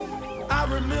I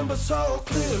remember so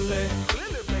clearly.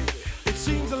 It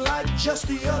seems like just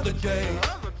the other day.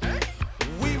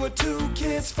 We were two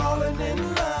kids falling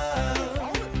in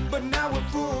love, but now we're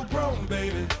full grown,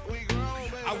 baby.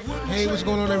 Hey, what's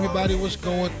going on, everybody? What's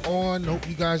going on? Hope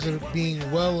you guys are being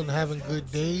well and having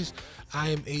good days. I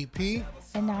am AP.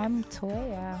 And I'm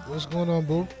Toya. What's going on,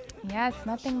 boo? Yes,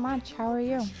 nothing much. How are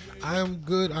you? I am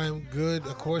good.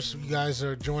 Of course, you guys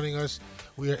are joining us.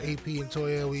 We are AP and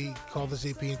Toya. We call this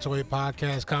AP and Toya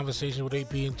podcast, Conversation with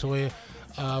AP and Toya.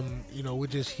 We're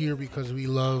just here because we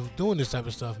love doing this type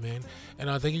of stuff, man.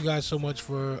 And thank you guys so much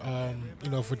for,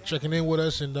 for checking in with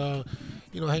us and,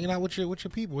 hanging out with your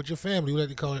people, with your family. We like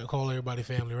to call everybody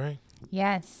family, right?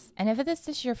 Yes. And if this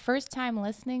is your first time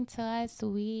listening to us,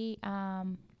 we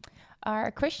are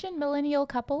a Christian millennial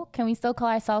couple. Can we still call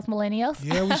ourselves millennials?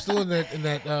 Yeah, we're still in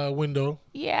that window.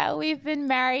 Yeah, we've been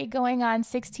married going on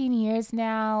 16 years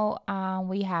now.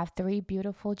 We have 3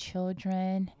 beautiful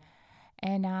children.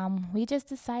 And we just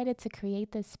decided to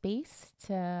create this space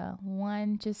to,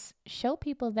 just show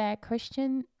people that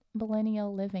Christian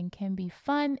millennial living can be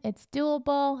fun. It's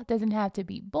doable. It doesn't have to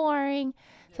be boring.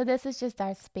 So this is just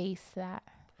our space that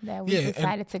we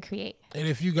decided to create. And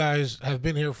if you guys have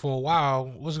been here for a while,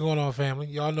 what's going on, family?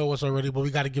 Y'all know us already, but we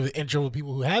got to give an intro to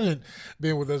people who haven't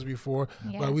been with us before.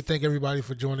 Yes. But we thank everybody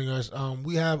for joining us.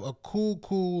 We have a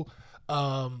cool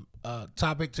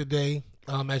topic today.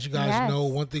 As you guys know,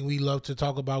 one thing we love to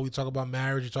talk about, we talk about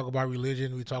marriage, we talk about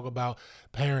religion, we talk about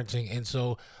parenting. And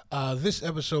so this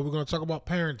episode, we're going to talk about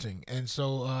parenting. And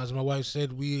so as my wife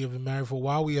said, we have been married for a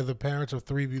while. We are the parents of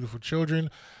 3 beautiful children.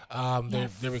 They're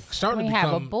starting to become... We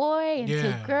have a boy and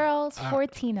 2 girls,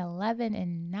 14, 11,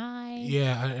 and 9.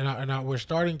 Yeah, and we're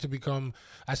starting to become...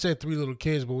 I said 3 little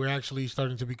kids, but we're actually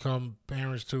starting to become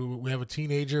parents too. We have a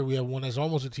teenager. We have one that's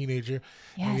almost a teenager.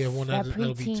 Yes, and we have one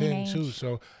that'll be 10 too.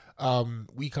 So...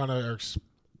 we kind of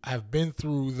have been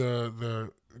through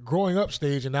the growing up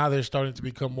stage, and now they're starting to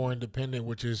become more independent,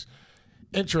 which is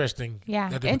interesting.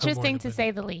 Yeah, interesting to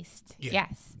say the least. Yeah.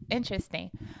 Yes,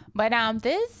 interesting. But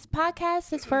this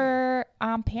podcast is for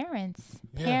parents.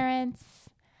 Yeah. Parents,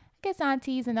 I guess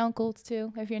aunties and uncles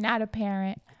too, if you're not a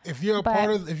parent. If you're a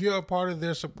part of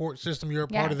their support system, you're a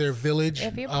part of their village.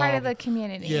 If you're part of the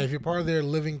community. Yeah, if you're part of their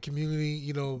living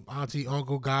community, auntie,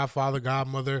 uncle, godfather,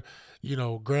 godmother,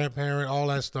 grandparent, all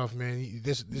that stuff, man.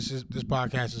 This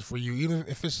podcast is for you. Even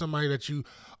if it's somebody that you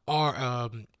are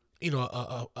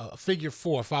a figure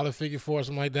for, father figure for,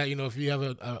 something like that. If you have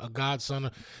a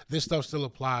godson, this stuff still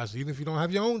applies. Even if you don't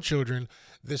have your own children,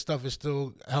 this stuff is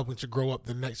still helping to grow up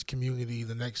the next community,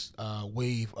 the next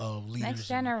wave of leaders. Next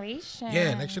generation.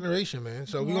 Next generation, man.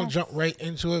 So we're going to jump right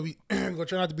into it. We're going to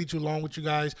try not to be too long with you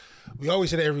guys. We always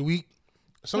say that every week.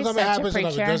 Sometimes it happens,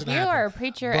 sometimes it doesn't happen. You are a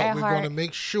preacher at heart. But we're going to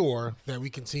make sure that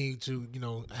we continue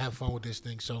to, have fun with this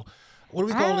thing. So what do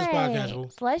we call this podcast, Will?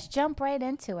 So let's jump right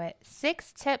into it.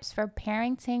 6 tips for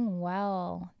parenting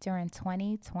well during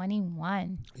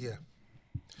 2021. Yeah.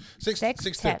 Six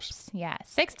tips. Yeah,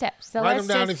 6 tips. So write them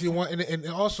down if you want, and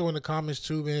also in the comments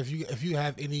too, man. If you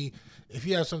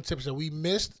have some tips that we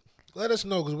missed, let us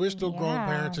know, because we're still grown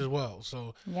parents as well.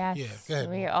 So yes, go ahead.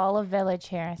 We're all a village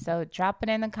here. So drop it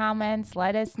in the comments.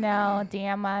 Let us know.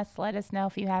 DM us. Let us know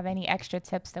if you have any extra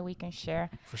tips that we can share.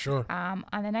 For sure. On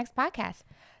the next podcast.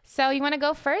 So you want to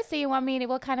go first, or you want me to?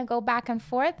 We'll kind of go back and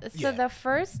forth. So the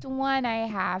first one I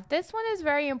have, this one is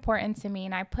very important to me,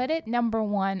 and I put it number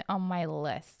 1 on my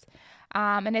list.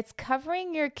 And it's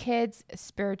covering your kids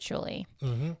spiritually.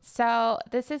 Mm-hmm. So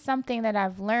this is something that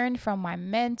I've learned from my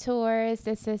mentors.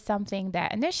 This is something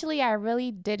that initially I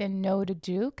really didn't know to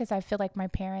do, because I feel like my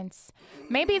parents,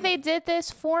 maybe they did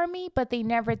this for me, but they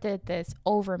never did this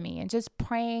over me, and just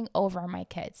praying over my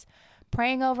kids.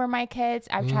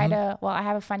 I've tried to, I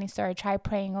have a funny story. I tried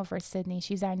praying over Sydney.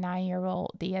 She's our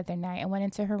 9-year-old the other night. I went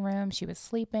into her room. She was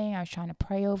sleeping. I was trying to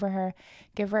pray over her,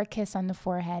 give her a kiss on the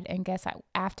forehead. And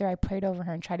after I prayed over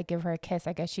her and tried to give her a kiss,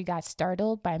 I guess she got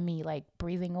startled by me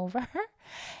breathing over her.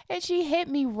 And she hit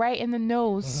me right in the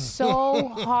nose so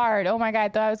hard. Oh my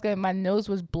God, I thought my nose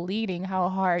was bleeding, how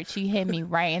hard she hit me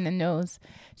right in the nose.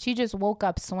 She just woke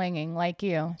up swinging like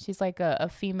you. She's like a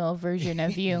female version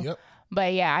of you. Yep.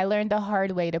 But yeah, I learned the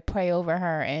hard way to pray over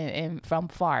her and from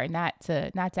far, not to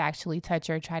actually touch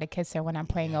her, try to kiss her when I'm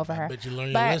praying over her. But you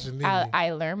learned your lesson, didn't you?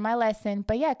 I learned my lesson.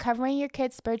 But yeah, covering your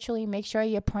kids spiritually, make sure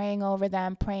you're praying over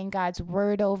them, praying God's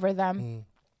word over them.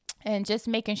 And just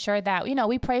making sure that,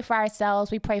 we pray for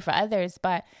ourselves, we pray for others,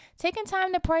 but taking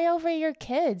time to pray over your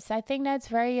kids, I think that's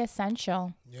very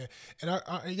essential. Yeah. And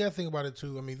you got to think about it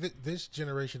too. I mean, this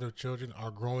generation of children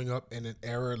are growing up in an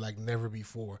era like never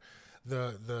before.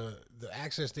 the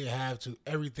access they have to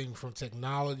everything from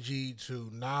technology to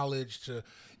knowledge to,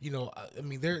 I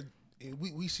mean,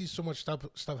 we see so much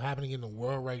stuff happening in the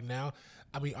world right now.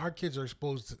 I mean, our kids are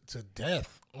exposed to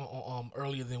death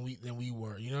earlier than we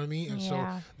were. You know what I mean? And so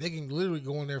they can literally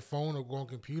go on their phone or go on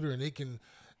computer, and they can,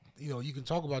 you can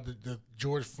talk about the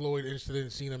George Floyd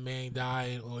incident, seeing a man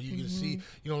die, or you can see,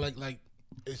 like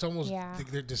it's almost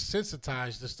they're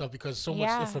desensitized to stuff because so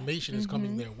much information is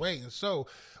coming their way. And so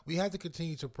we have to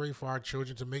continue to pray for our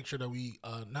children to make sure that we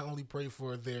not only pray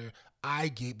for their eye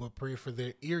gate, but pray for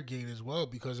their ear gate as well,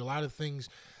 because a lot of things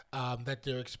that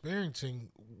they're experiencing,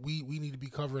 we need to be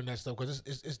covering that stuff, because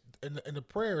it's and the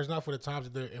prayer is not for the times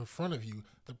that they're in front of you.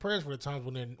 The prayer is for the times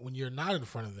when you're not in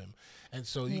front of them. And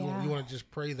so you want to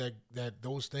just pray that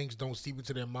those things don't seep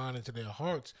into their mind, into their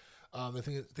hearts,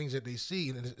 the things that they see.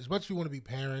 And as much as we want to be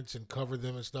parents and cover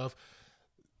them and stuff,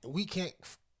 we can't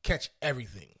catch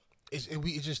everything. It's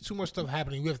just too much stuff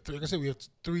happening. Like I said, we have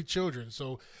 3 children.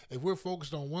 So if we're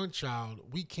focused on one child,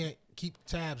 we can't keep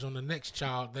tabs on the next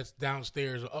child that's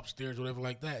downstairs or upstairs, or whatever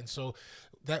like that. And so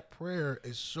that prayer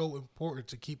is so important,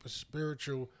 to keep a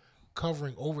spiritual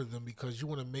covering over them, because you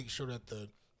want to make sure that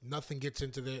nothing gets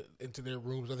into their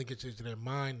rooms, nothing gets into their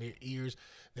mind, their ears,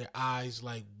 their eyes.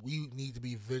 Like, we need to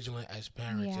be vigilant as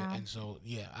parents. And so,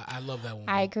 I love that one.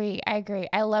 I agree.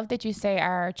 I love that you say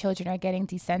our children are getting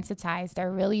desensitized. I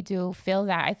really do feel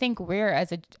that. I think we're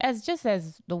as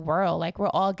the world, like, we're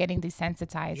all getting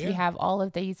desensitized. We have all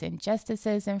of these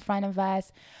injustices in front of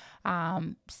us.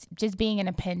 Just being in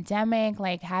a pandemic,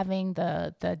 like having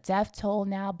the death toll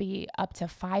now be up to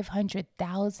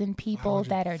 500,000 people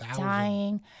that are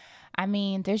dying. I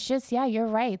mean, there's just, you're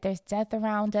right. There's death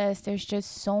around us. There's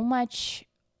just so much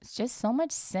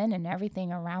sin and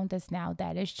everything around us now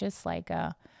that it's just like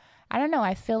I don't know.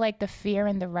 I feel like the fear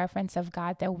and the reverence of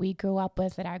God that we grew up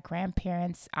with, that our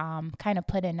grandparents kind of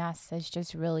put in us, is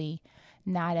just really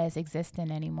not as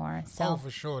existent anymore. So for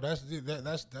sure, that's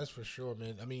for sure,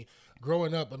 man. I mean,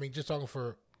 growing up, just talking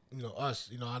for us,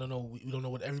 I don't know, we don't know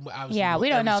what everybody. We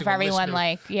don't know if everyone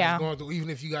going through, even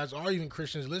if you guys are even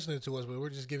Christians listening to us, but we're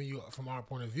just giving you from our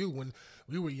point of view. When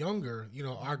we were younger,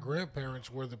 our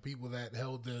grandparents were the people that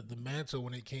held the mantle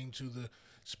when it came to the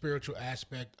spiritual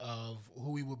aspect of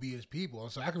who we would be as people.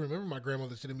 And so I can remember my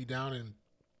grandmother sitting me down and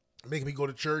making me go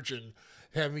to church and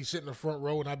having me sit in the front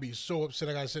row, and I'd be so upset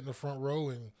I got to sit in the front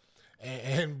row,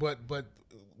 but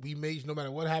we made, no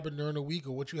matter what happened during the week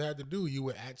or what you had to do, you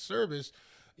were at service,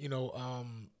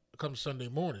 come Sunday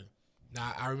morning.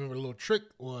 Now, I remember the little trick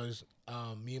was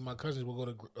me and my cousins would go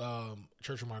to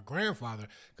church with my grandfather,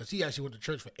 because he actually went to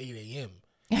church for 8 a.m.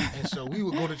 And so we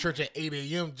would go to church at 8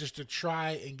 a.m. just to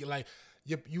try and get, like,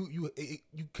 you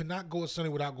cannot go a Sunday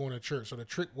without going to church. So the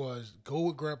trick was go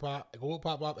with Pop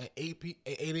at 8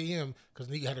 a.m. because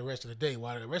then you had the rest of the day.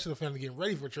 While the rest of the family getting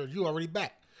ready for church, you already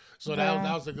back. So that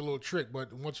was like a little trick.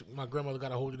 But once my grandmother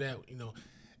got a hold of that, and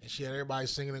she had everybody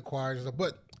singing in choirs and stuff.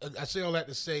 But I say all that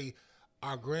to say,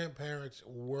 our grandparents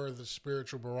were the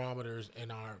spiritual barometers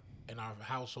in our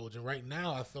households. And right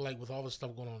now, I feel like with all the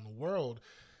stuff going on in the world,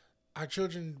 our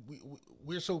children,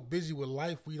 we're so busy with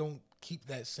life, we don't keep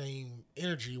that same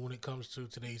energy when it comes to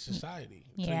today's society,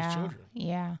 today's children.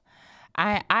 Yeah.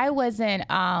 I wasn't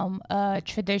a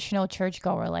traditional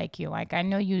churchgoer like you. Like, I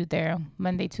know you there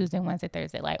Monday, Tuesday, Wednesday,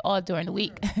 Thursday, like all during the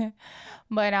week.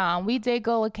 But we did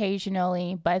go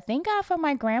occasionally. But thank God for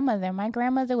my grandmother. My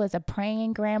grandmother was a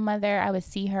praying grandmother. I would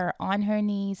see her on her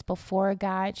knees before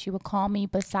God. She would call me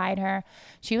beside her.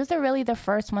 She was really the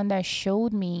first one that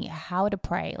showed me how to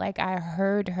pray. Like, I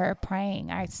heard her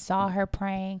praying. I saw her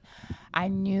praying. I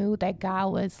knew that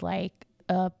God was like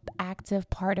a active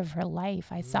part of her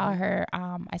life. I saw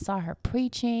her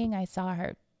preaching. I saw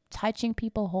her touching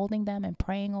people, holding them and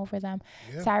praying over them.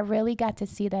 Yeah. So I really got to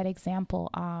see that example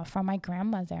from my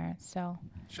grandmother. So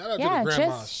shout out to the grandmas.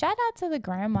 Just shout out to the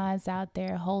grandmas out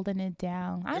there holding it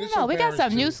down. I don't know. We got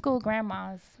some new school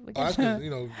grandmas. Y'all,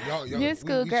 new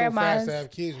school grandmas. So fast to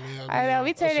have kids, man. I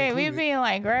know. We being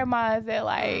like grandmas at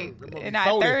like in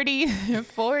our 30s and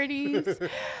 40s.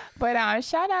 But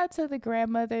shout out to the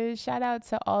grandmothers. Shout out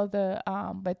to all the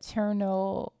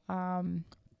maternal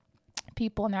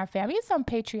people in our family. It's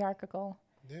patriarchal.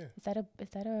 Yeah. Is that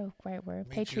a right word?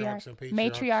 Matriarchs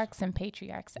and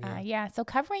patriarchs. Yeah. So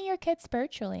covering your kids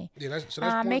spiritually. Yeah, that's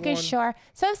making sure.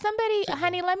 So if somebody,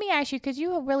 honey, let me ask you, because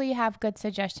you really have good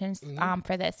suggestions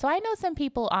for this. So I know some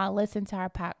people listen to our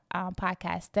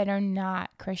podcast that are not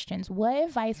Christians. What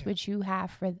advice would you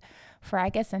have I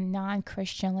guess, a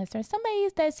non-Christian listener, somebody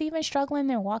that's even struggling in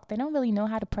their walk, they don't really know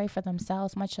how to pray for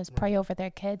themselves, much as pray over their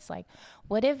kids. Like,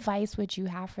 what advice would you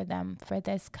have for them for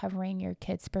this, covering your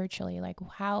kids spiritually? Like,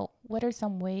 what are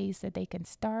some ways that they can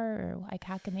start, or like,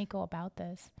 how can they go about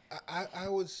this? I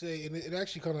would say, and it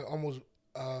actually kind of almost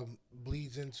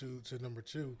bleeds into number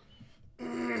two.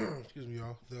 Excuse me,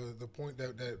 y'all. The point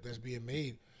that's being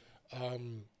made.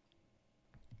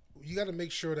 You got to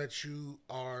make sure that you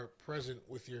are present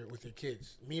with your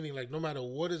kids. Meaning, like, no matter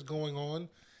what is going on,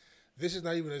 this is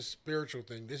not even a spiritual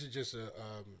thing. This is just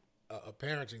a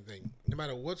parenting thing. No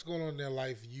matter what's going on in their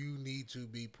life, you need to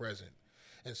be present.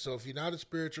 And so, if you're not a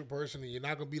spiritual person, and you're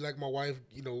not gonna be like my wife,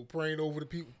 praying over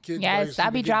the kids. Yes, I'll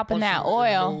be dropping that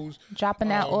oil. Dropping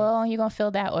that oil. You're gonna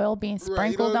feel that oil being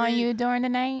sprinkled on you during the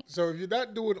night. So if you're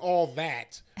not doing all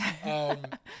that,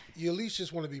 you at least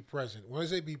just want to be present. When I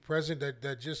say be present,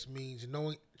 that just means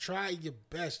try your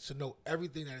best to know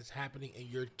everything that is happening in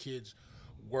your kids'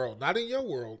 world, not in your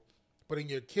world, but in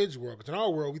your kids' world. Because in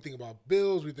our world, we think about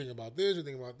bills, we think about this, we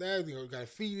think about that. You got to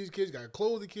feed these kids, you got to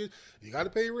clothe the kids, you got to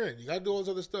pay rent, you got to do all this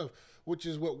other stuff, which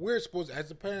is what we're supposed to, as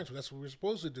the parents, that's what we're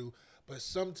supposed to do. But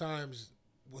sometimes,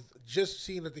 with just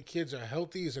seeing that the kids are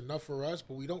healthy is enough for us,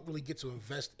 but we don't really get to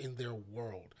invest in their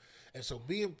world. And so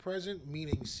being present,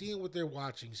 meaning seeing what they're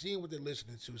watching, seeing what they're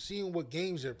listening to, seeing what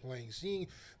games they're playing, seeing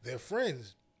their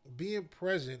friends. Being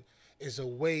present is a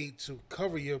way to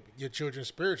cover your children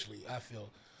spiritually, I feel.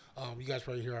 You guys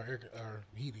probably hear our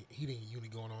heating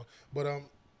unit going on, but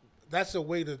that's a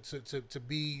way to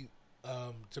be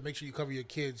to make sure you cover your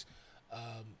kids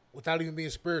without even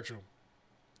being spiritual.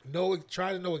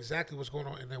 Try to know exactly what's going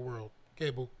on in their world.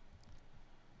 Okay, boo.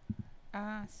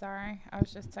 Sorry, I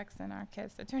was just texting our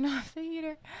kids to turn off the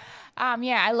heater.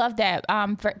 Yeah, I love that.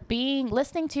 For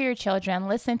listening to your children,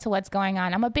 listen to what's going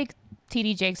on. I'm a big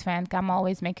TD Jakes fan. I'm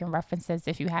always making references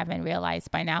if you haven't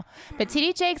realized by now. But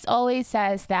TD Jakes always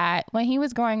says that when he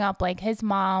was growing up, like his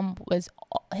mom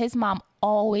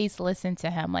always listened to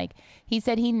him. Like he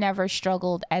said he never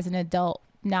struggled as an adult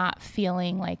not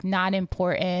feeling like not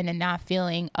important and not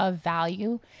feeling of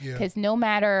value, because no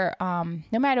matter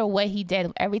what he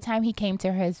did, every time he came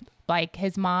to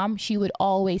his mom, she would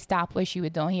always stop what she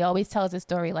was doing. He always tells a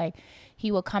story like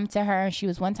he would come to her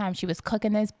and one time she was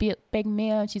cooking this big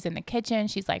meal. She's in the kitchen.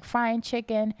 She's like frying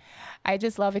chicken. I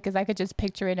just love it because I could just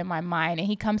picture it in my mind. And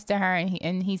he comes to her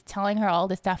and he's telling her all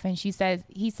this stuff. And he says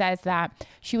that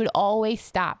she would always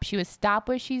stop. She would stop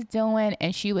what she's doing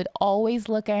and she would always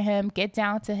look at him, get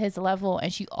down to his level.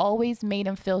 And she always made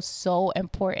him feel so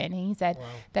important. And he said, wow,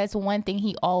 that's one thing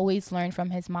he always learned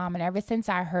from his mom. And ever since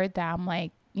I heard that, I'm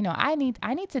like, I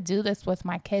need to do this with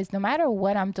my kids no matter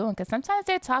what I'm doing, because sometimes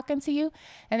they're talking to you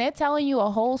and they're telling you a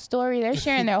whole story. They're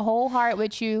sharing their whole heart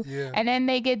with you. Yeah. And then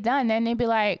they get done. Then they be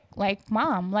like,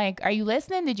 Mom, like, are you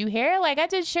listening? Did you hear? Like, I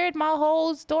just shared my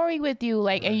whole story with you.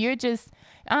 Like, right. And you're just,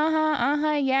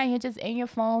 yeah. You're just in your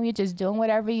phone. You're just doing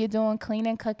whatever you're doing,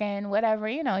 cleaning, cooking, whatever,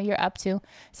 you're up to.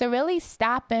 So really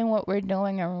stopping what we're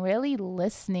doing and really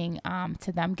listening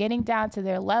to them, getting down to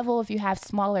their level. If you have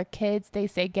smaller kids, they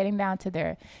say getting down to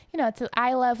their, to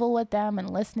eye level with them and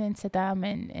listening to them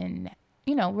and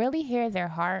really hear their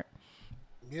heart.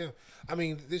 Yeah. I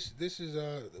mean, this is,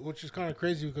 which is kind of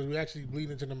crazy because we actually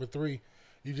bleed into number 3.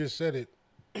 You just said it.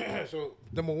 So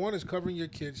number 1 is covering your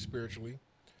kids spiritually.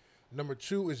 Number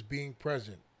 2 is being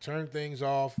present. Turn things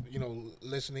off,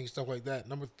 listening, stuff like that.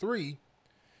 Number 3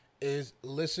 is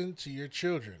listen to your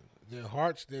children, their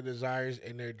hearts, their desires,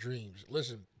 and their dreams.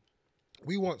 Listen,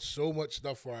 we want so much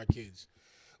stuff for our kids.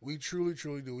 We truly,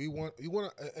 truly do. We want,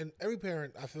 and every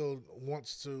parent, I feel,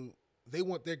 they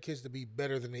want their kids to be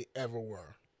better than they ever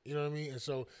were. You know what I mean? And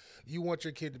so you want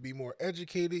your kid to be more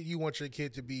educated. You want your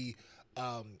kid to be,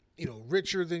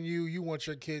 richer than you. You want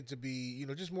your kid to be,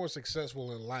 just more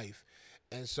successful in life.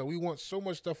 And so we want so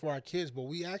much stuff for our kids, but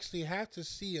we actually have to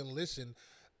see and listen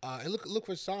and look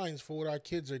for signs for what our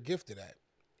kids are gifted at.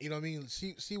 You know what I mean?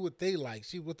 See what they like,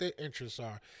 see what their interests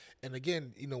are. And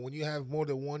again, when you have more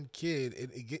than one kid,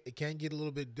 it can get a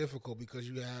little bit difficult because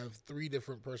you have 3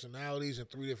 different personalities and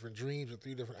 3 different dreams and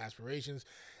 3 different aspirations,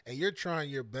 and you're trying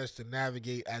your best to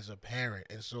navigate as a parent.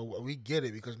 And so we get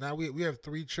it because now we have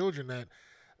 3 children that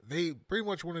they pretty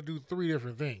much want to do 3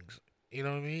 different things. You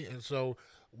know what I mean? And so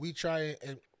we try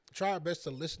our best to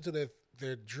listen to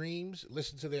their dreams,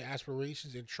 listen to their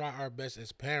aspirations, and try our best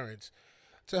as parents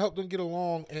to help them get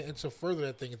along and to further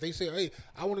that thing. If they say, hey,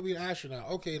 I want to be an astronaut,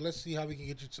 okay, let's see how we can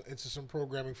get you into some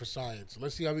programming for science.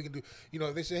 Let's see how we can do,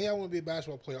 if they say, hey, I want to be a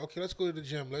basketball player, okay, let's go to the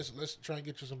gym. Let's try and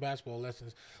get you some basketball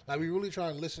lessons. Like, we really try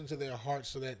and listen to their hearts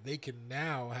so that they can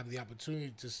now have the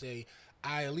opportunity to say,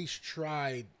 I at least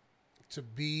tried to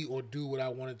be or do what I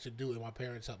wanted to do, and my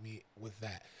parents helped me with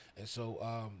that. And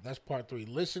so that's part 3.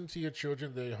 Listen to your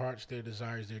children, their hearts, their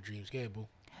desires, their dreams. Go ahead, boo.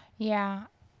 Yeah.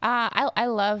 I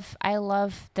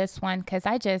love this one because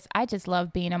I just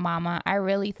love being a mama. I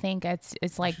really think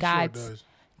it's like God's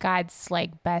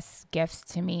like best gifts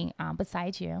to me,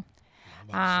 besides you.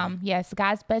 Yes,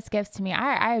 God's best gifts to me.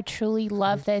 I truly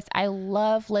love this. I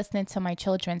love listening to my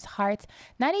children's hearts,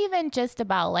 not even just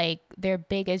about like their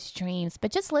biggest dreams,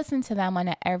 but just listen to them on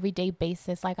an everyday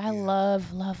basis. Like I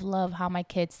love how my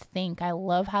kids think. I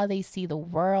love how they see the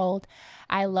world.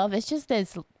 It's just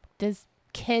this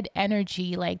kid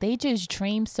energy. Like they just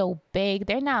dream so big.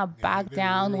 They're not bogged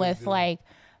down really with like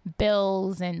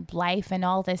bills and life and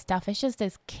all this stuff. It's just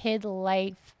this kid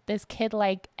like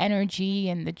energy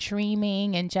and the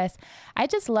dreaming, and I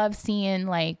just love seeing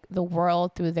like the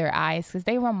world through their eyes because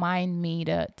they remind me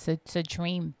to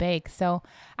dream big. So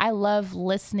I love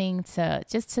listening to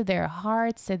their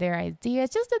hearts, to their ideas,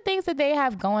 just the things that they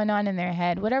have going on in their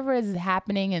head, whatever is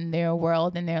happening in their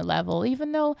world and their level.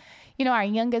 Even though, our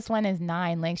youngest one is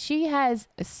 9, like she has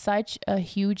such a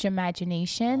huge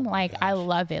imagination. Like I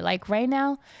love it. Like right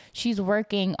now she's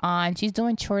doing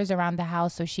chores around the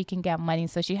house so she can get money.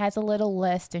 So she has a little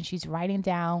list and she's writing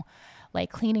down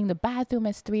like cleaning the bathroom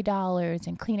is $3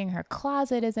 and cleaning her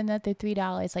closet is another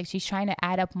 $3. Like she's trying to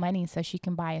add up money so she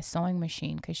can buy a sewing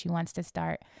machine because she wants to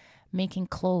start making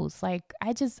clothes. Like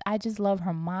I just love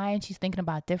her mind. She's thinking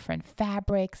about different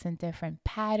fabrics and different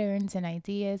patterns and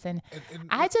ideas, and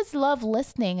I just love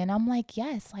listening. And I'm like,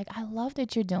 yes, like I love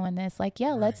that you're doing this. Like,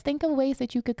 yeah, let's think of ways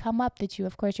that you could come up that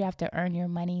of course you have to earn your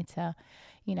money to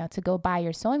to go buy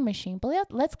your sewing machine. But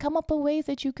let's come up with ways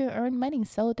that you could earn money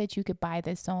so that you could buy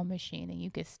this sewing machine and you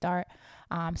could start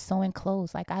sewing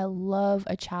clothes. Like I love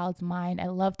a child's mind. I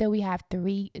love that we have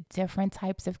 3 different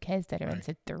types of kids that are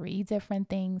into 3 different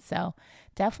things. So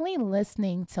definitely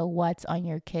listening to what's on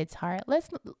your kid's heart.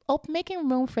 Making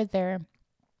room for their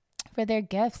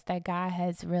gifts that God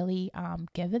has really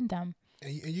given them.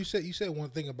 And you said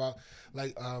one thing about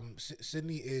like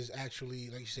Sydney is actually,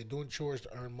 like you said, doing chores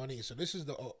to earn money. So this is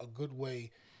a good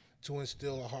way to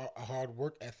instill a hard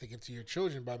work ethic into your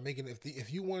children by making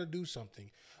if you want to do something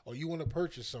or you want to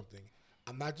purchase something,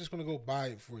 I'm not just going to go buy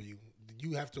it for you.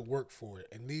 You have to work for it.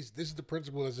 And this is the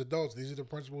principle as adults. These are the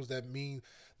principles that mean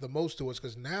the most to us,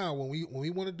 because now when we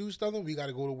want to do something, we got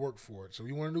to go to work for it. So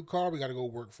we want a new car, we got to go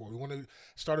work for it. We want to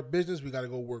start a business, we got to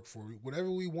go work for it. Whatever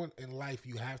we want in life,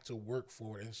 you have to work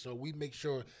for it. And so we make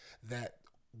sure that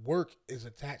work is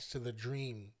attached to the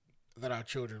dream that our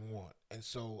children want. And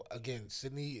so again,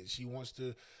 Sydney, she wants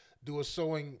to do a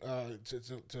sewing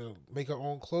to make her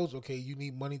own clothes. Okay, you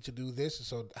need money to do this.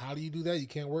 So how do you do that? You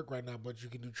can't work right now, but you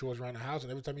can do chores around the house. And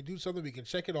every time you do something, we can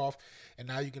check it off, and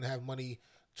now you can have money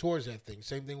towards that thing.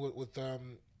 Same thing with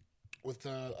Layla.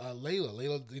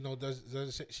 Layla,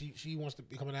 does she wants to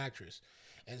become an actress,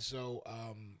 and so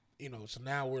so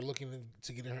now we're looking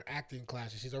to get in her acting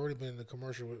classes. She's already been in the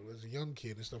commercial as a young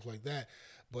kid and stuff like that,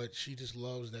 but she just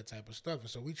loves that type of stuff. And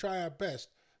so we try our best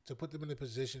to put them in a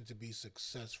position to be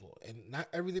successful. And not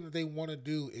everything that they want to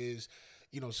do is,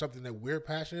 something that we're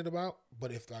passionate about.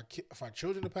 But if our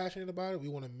children are passionate about it, we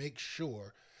want to make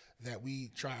sure that we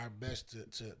try our best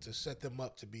to set them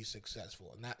up to be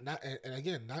successful. And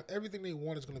again, not everything they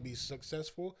want is going to be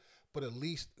successful, but at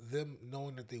least them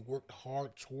knowing that they worked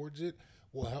hard towards it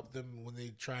will help them when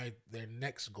they try their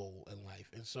next goal in life.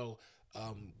 And so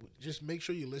just make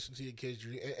sure you listen to your kids'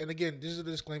 dream. And again, this is a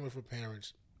disclaimer for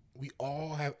parents. We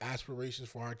all have aspirations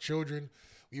for our children.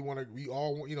 We want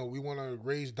to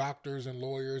raise doctors and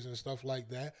lawyers and stuff like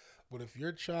that. But if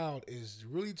your child is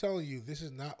really telling you this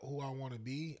is not who I want to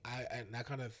be, and I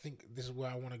kind of think this is where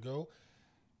I want to go,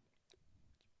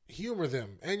 humor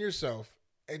them and yourself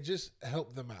and just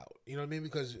help them out. You know what I mean?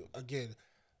 Because again,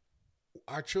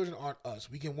 our children aren't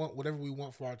us. We can want whatever we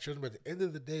want for our children, but at the end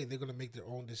of the day, they're going to make their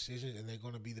own decisions, and they're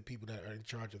going to be the people that are in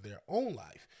charge of their own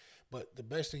life. But the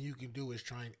best thing you can do is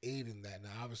try and aid in that. Now,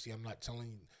 obviously, I'm not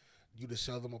telling you to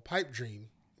sell them a pipe dream,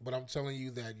 but I'm telling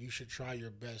you that you should try your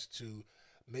best to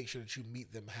make sure that you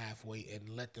meet them halfway and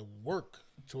let them work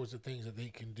towards the things that they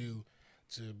can do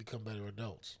to become better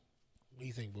adults. What do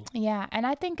you think, Boo? Yeah, and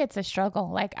I think it's a struggle.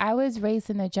 Like, I was raised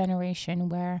in a generation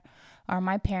where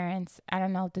my parents, I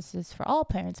don't know if this is for all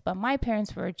parents, but my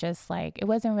parents were just like, it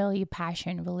wasn't really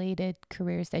passion-related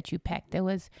careers that you picked. It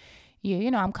was,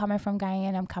 I'm coming from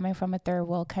Guyana. I'm coming from a third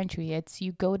world country. It's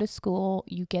you go to school,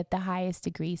 you get the highest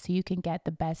degree so you can get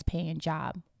the best paying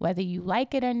job. Whether you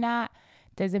like it or not,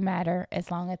 doesn't matter. As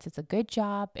long as it's a good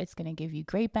job, it's going to give you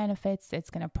great benefits. It's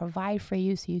going to provide for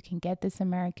you so you can get this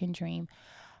American dream.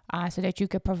 so that you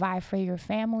could provide for your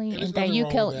family and that you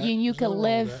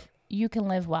can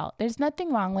live well. There's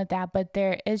nothing wrong with that, but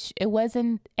it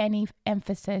wasn't any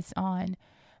emphasis on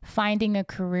finding a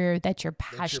career that you're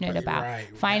passionate about,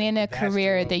 finding a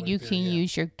career that you can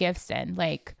use your gifts in.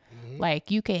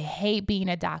 Like you could hate being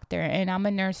a doctor, and I'm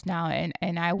a nurse now,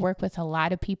 and I work with a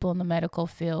lot of people in the medical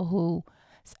field who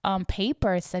on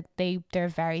paper they're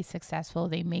very successful,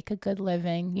 they make a good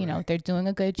living, you know, they're doing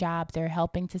a good job, they're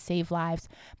helping to save lives,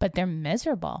 but they're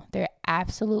miserable. They're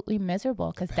absolutely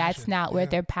miserable because that's not where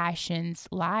their passions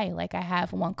lie. Like I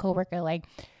have one coworker, like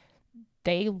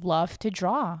they love to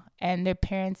draw, and their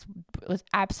parents was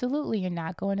absolutely, you're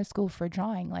not going to school for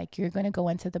drawing. Like you're going to go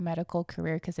into the medical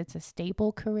career because it's a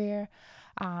stable career.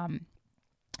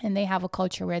 And they have a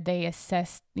culture where they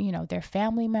assess, you know, their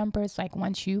family members. Like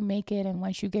once you make it and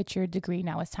once you get your degree,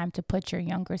 now it's time to put your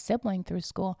younger sibling through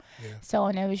school. Yeah. So,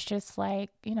 and it was just like,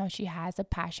 you know, she has a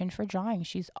passion for drawing.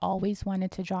 She's always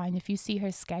wanted to draw. And if you see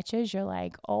her sketches, you're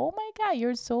like, oh my God,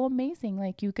 you're so amazing.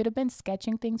 Like you could have been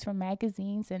sketching things from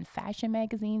magazines and fashion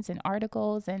magazines and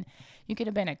articles, and you could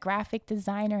have been a graphic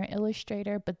designer,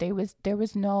 illustrator, but there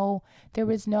was no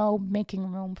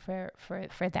making room for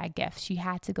that gift. She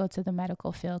had to go to the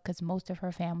medical field because most of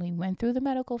her family went through the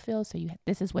medical field. So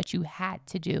this is what you had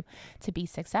to do to be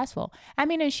successful. I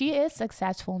mean, and she is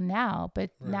successful now,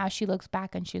 but now she looks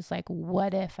back and she's like,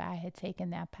 what if I had taken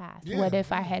that path? Yeah. What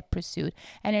if I had pursued?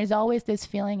 And there's always this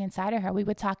feeling inside of her. We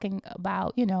were talking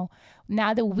about, you know,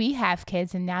 now that we have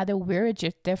kids and now that we're a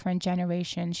different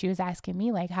generation, she was asking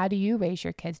me, like, how do you raise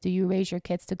your kids? Do you raise your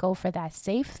kids to go for that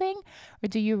safe thing, or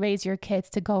do you raise your kids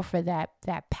to go for that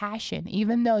passion?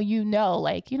 Even though, you know,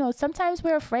 like, you know, sometimes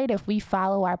we're afraid if we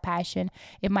follow our passion,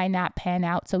 it might not pan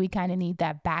out. So we kind of need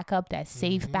that backup, that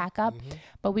safe backup.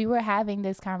 But we were having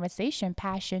this conversation,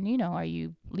 passion, you know, are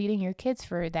you leading your kids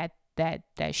for that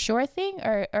sure thing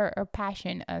or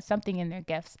passion, something in their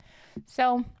gifts?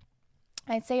 So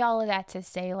I'd say all of that to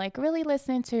say, like, really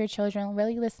listening to your children,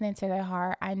 really listening to their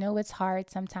heart. I know it's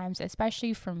hard sometimes,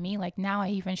 especially for me. Like now I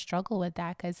even struggle with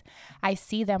that because I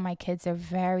see that my kids are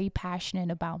very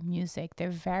passionate about music. They're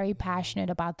very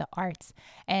passionate about the arts.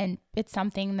 And it's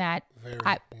something that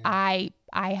I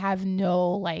have no,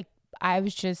 like, I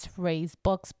was just raised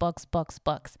books.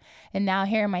 And now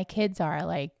here my kids are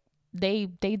like, they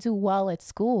do well at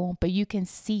school, but you can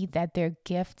see that they're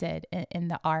gifted in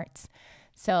the arts.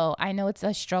 So I know it's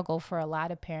a struggle for a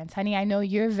lot of parents. Honey, I know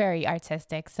you're very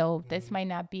artistic, so this might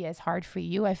not be as hard for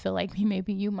you. I feel like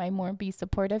maybe you might more be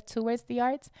supportive towards the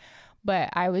arts, but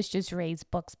I was just raised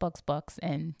books,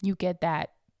 and you get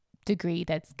that degree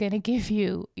that's going to give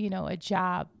you, you know, a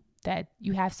job that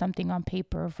you have something on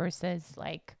paper versus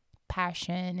like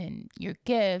passion and your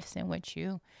gifts and what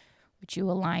you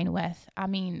align with. I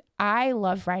mean, I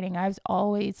love writing. I've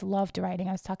always loved writing.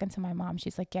 I was talking to my mom.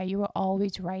 She's like, yeah, you were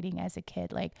always writing as a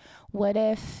kid. Like, what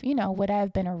if, you know, would I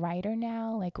have been a writer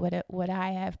now? Like, would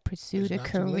I have pursued a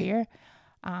career?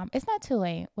 It's not too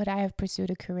late. Would I have pursued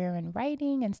a career in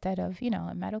writing instead of, you know,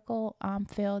 a medical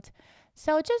field?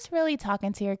 So just really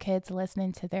talking to your kids,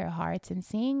 listening to their hearts and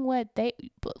seeing what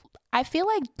I feel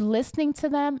like listening to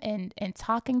them and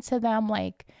talking to them,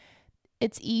 like,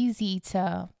 it's easy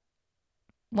to,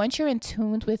 once you're in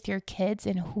tune with your kids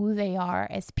and who they are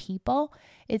as people,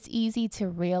 it's easy to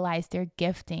realize their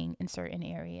gifting in certain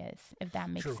areas, if that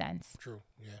makes sense. True.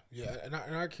 Yeah. And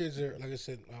our kids are, like I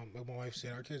said, like my wife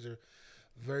said, our kids are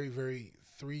very, very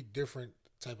three different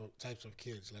types of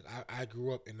kids. Like I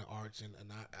grew up in the arts, and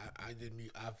I did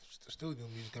music. I've still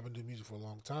doing music. I've been doing music for a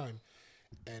long time,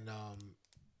 and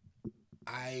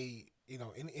you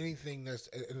know, anything that's,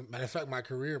 matter of fact, my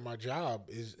career, my job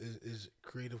is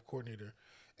creative coordinator.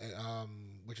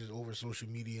 Which is over social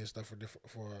media and stuff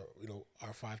for you know,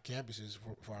 our 5 campuses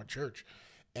for our church.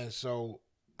 And so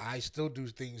I still do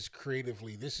things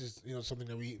creatively. This is, you know, something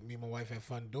that me and my wife have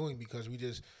fun doing because we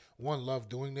just, one, love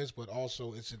doing this, but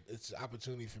also it's an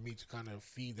opportunity for me to kind of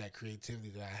feed that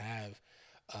creativity that I have.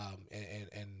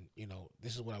 And you know,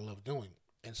 this is what I love doing.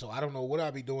 And so I don't know what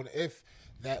I'd be doing if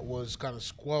that was kind of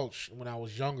squelched when I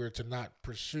was younger to not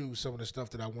pursue some of the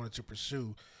stuff that I wanted to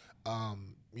pursue.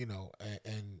 You know,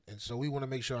 and so we want to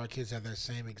make sure our kids have that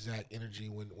same exact energy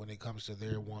when it comes to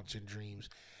their wants and dreams.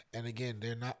 And again,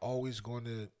 they're not always going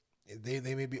to,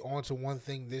 they may be on to one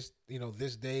thing this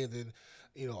day, and then,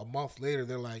 you know, a month later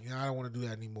they're like, I don't want to do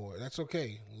that anymore. That's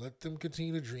okay. Let them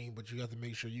continue to dream, but you have to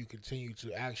make sure you continue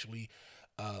to actually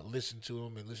listen to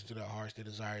them and listen to their hearts, their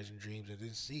desires and dreams, and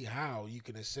then see how you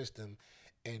can assist them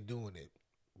in doing it.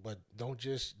 But don't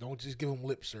just give them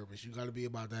lip service. You got to be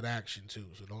about that action too.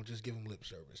 So don't just give them lip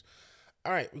service.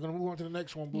 All right, we're gonna move on to the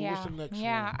next one. Boo. Yeah, what's the next one?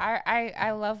 Yeah,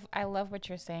 I love what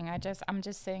you're saying. I'm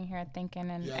just sitting here thinking,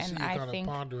 and I think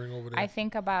pondering over there. I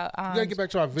think about we gotta get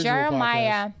back to our visual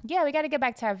Jeremiah. Podcast. Yeah, we gotta get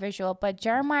back to our visual. But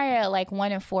Jeremiah, like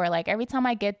 1 and 4, like every time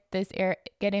I get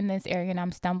in this area, and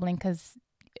I'm stumbling because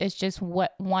it's just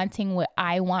wanting what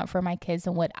I want for my kids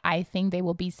and what I think they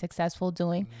will be successful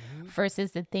doing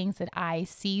versus the things that I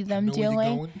see them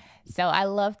doing. So I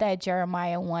love that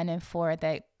Jeremiah 1 and 4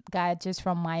 that God just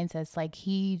reminds us like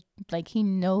he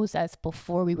knows us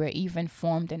before we were even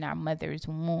formed in our mother's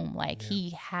womb. Like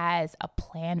he has a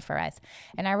plan for us.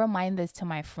 And I remind this to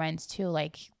my friends too.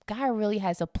 Like God really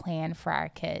has a plan for our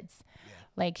kids.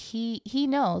 Like he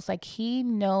knows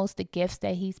the gifts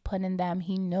that he's put in them.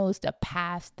 He knows the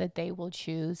paths that they will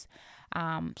choose.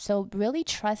 So really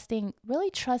trusting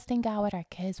God with our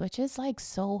kids, which is like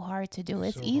so hard to do.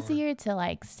 It's so easier to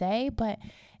like say, but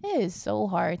it is so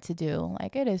hard to do.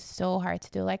 Like it is so hard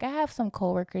to do. Like I have some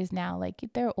coworkers now, like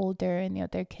they're older and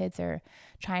their kids are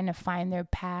trying to find their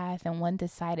path, and one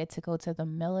decided to go to the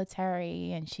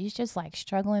military and she's just like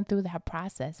struggling through that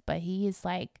process, but he is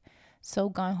like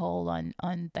so gung-ho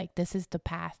on like this is the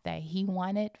path that he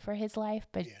wanted for his life,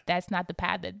 but that's not the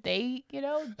path that they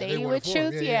would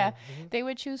choose. They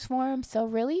would choose for him. So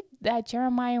really that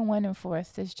Jeremiah 1 and 4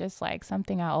 is just like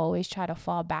something I always try to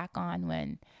fall back on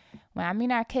when I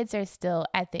mean our kids are still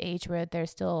at the age where they're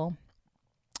still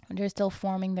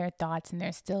forming their thoughts and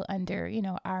they're still under,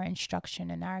 our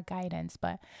instruction and our guidance.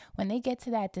 But when they get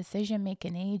to that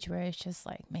decision-making age where it's just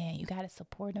like, man, you got to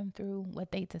support them through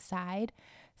what they decide.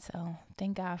 So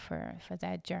thank God for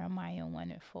that Jeremiah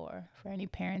 1 and 4. For any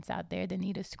parents out there that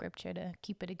need a scripture to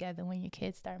keep it together when your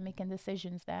kids start making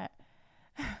decisions that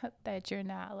you're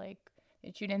not like,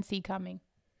 that you didn't see coming.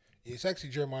 It's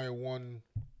actually Jeremiah 1,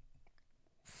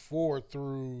 4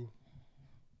 through...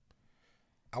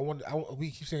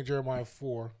 we keep saying Jeremiah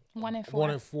 4. 1 and 4. 1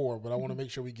 and 4, but I want to make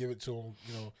sure we give it to them,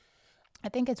 I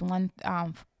think it's 1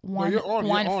 you're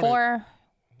on 4.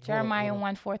 Jeremiah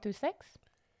 1, 4 through 6.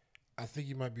 I think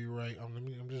you might be right.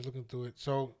 I'm just looking through it.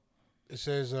 So it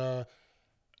says, now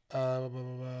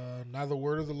the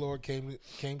word of the Lord came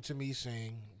to me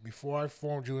saying, before I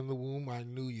formed you in the womb, I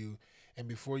knew you. And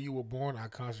before you were born, I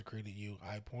consecrated you.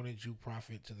 I appointed you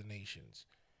prophet to the nations.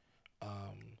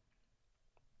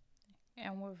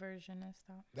 And what version is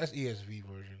that? That's ESV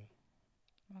version.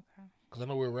 Okay. Because I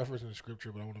know we're referencing the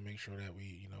scripture, but I want to make sure that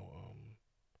we,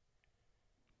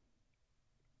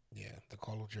 the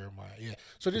call of Jeremiah. Yeah.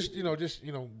 So just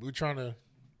we're trying to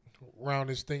round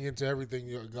this thing into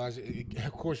everything, guys.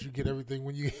 Of course, you get everything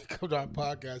when you come to our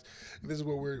podcast. This is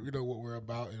what we're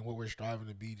about and what we're striving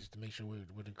to be, just to make sure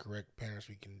we're the correct parents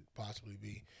we can possibly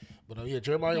be. But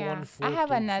Jeremiah 1, 4. I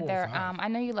have another. I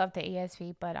know you love the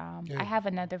ESV, but I have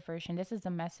another version. This is the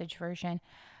Message version.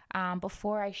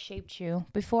 Before I shaped you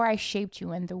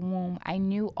in the womb, I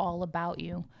knew all about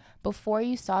you. Before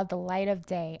you saw the light of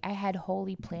day, I had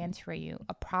holy plans for you,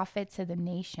 a prophet to the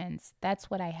nations. That's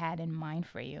what I had in mind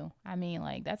for you. I mean,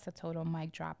 like, that's a total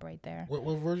mic drop right there.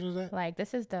 What version is that? Like,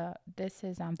 this is the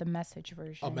Message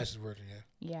version. Oh, Message version, yeah.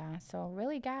 Yeah, so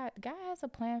really God has a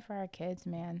plan for our kids,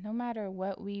 man. No matter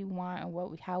what we want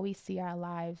or how we see our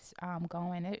lives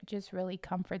going, it just really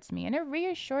comforts me. And it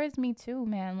reassures me too,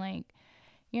 man. Like,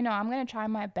 I'm going to try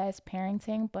my best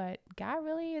parenting, but God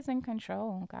really is in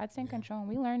control. God's in control.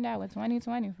 We learned that with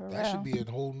 2020 for real. That should be a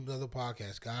whole nother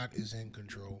podcast. God is in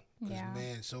control. Because,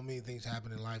 man, so many things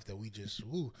happen in life that we just,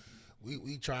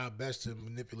 we try our best to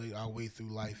manipulate our way through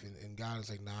life. And God is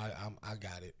like, nah, I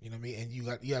got it. You know what I mean? And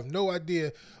you have no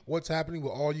idea what's happening,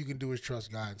 but all you can do is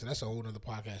trust God. So that's a whole nother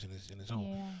podcast in its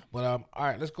own. Yeah. But, all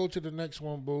right, let's go to the next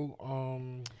one,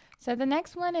 Boo. So the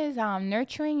next one is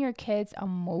nurturing your kids'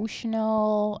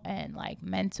 emotional and like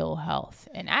mental health.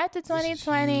 And after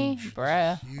 2020,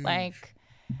 like,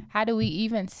 how do we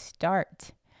even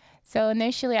start? So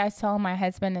initially, I told my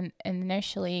husband, and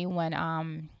initially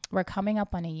when we're coming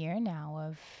up on a year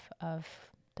now of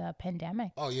the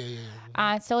pandemic. Oh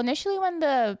yeah. So initially, when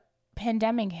the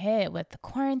pandemic hit with the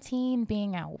quarantine,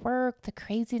 being at work, the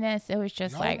craziness, it was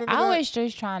just was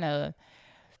just trying to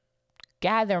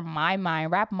gather my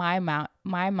mind, wrap my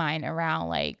mind around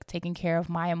like taking care of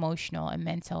my emotional and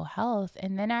mental health.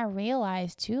 And then I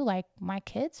realized too, like my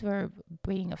kids were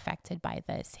being affected by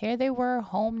this. Here they were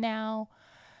home now,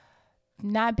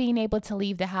 not being able to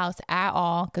leave the house at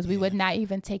all because we would not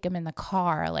even take them in the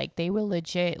car. Like they were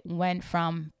legit went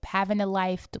from having a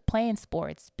life to playing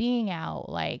sports, being out,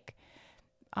 like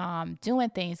doing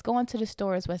things, going to the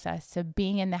stores with us, to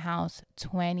being in the house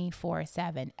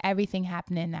 24/7, everything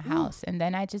happening in the house. And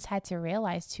then I just had to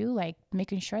realize too, like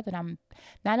making sure that I'm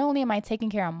not only am I taking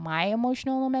care of my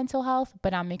emotional and mental health,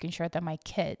 but I'm making sure that my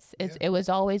kids, it was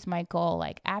always my goal.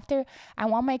 Like after, I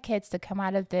want my kids to come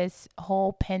out of this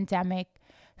whole pandemic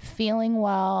feeling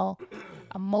well,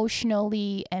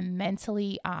 emotionally and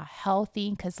mentally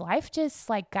healthy, because life just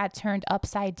like got turned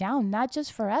upside down, not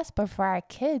just for us, but for our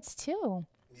kids too.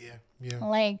 Yeah.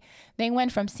 Like they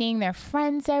went from seeing their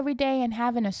friends every day and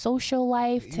having a social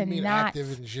life to not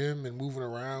active in gym and moving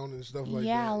around and stuff like that.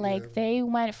 Yeah, like they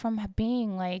went from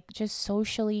being like just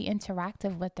socially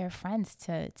interactive with their friends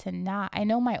to not. I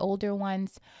know my older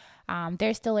ones,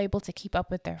 they're still able to keep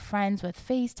up with their friends with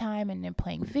FaceTime and then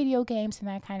playing video games and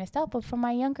that kind of stuff. But for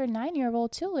my younger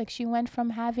 9-year-old too, like she went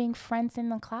from having friends in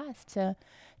the class to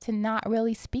not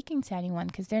really speaking to anyone,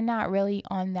 because they're not really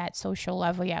on that social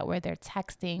level yet where they're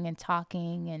texting and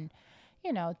talking and,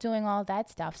 you know, doing all that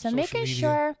stuff. So making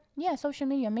sure, social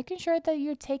media, making sure that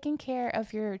you're taking care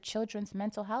of your children's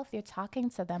mental health. You're talking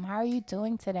to them. How are you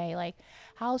doing today? Like,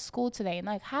 how's school today? And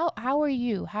like, how are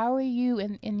you? How are you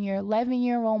in your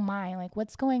 11-year-old mind? Like,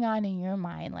 what's going on in your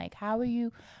mind? Like, how are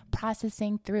you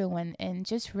processing through and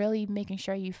just really making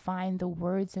sure you find the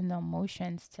words and the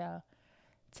emotions to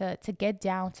get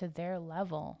down to their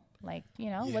level. Like, you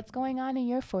know, what's going on in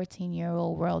your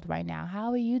 14-year-old world right now?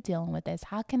 How are you dealing with this?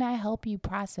 How can I help you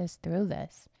process through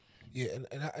this? Yeah,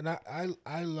 and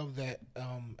I love that.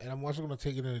 And I'm also going to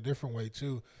take it in a different way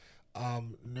too.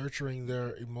 Nurturing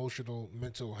their emotional,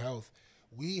 mental health.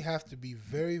 We have to be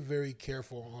very, very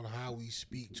careful on how we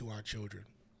speak to our children.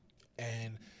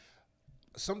 And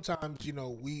sometimes, you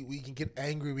know, we can get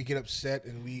angry, we get upset,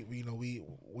 and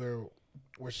we're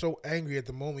so angry at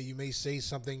the moment. You may say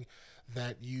something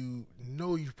that you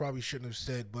probably shouldn't have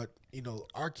said, but you know,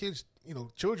 our kids, you know,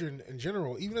 children in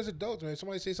general, even as adults, man,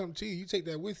 somebody say something to you, you take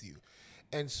that with you.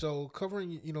 And so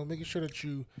covering, you know, making sure that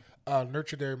you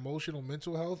nurture their emotional,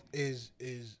 mental health is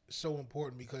so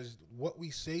important, because what we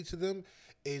say to them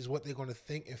is what they're going to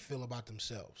think and feel about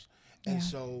themselves. And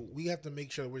so we have to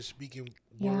make sure we're speaking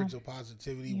words of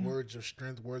positivity, words of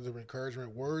strength, words of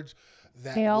encouragement, words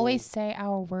that they always say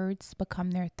our words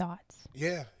become their thoughts.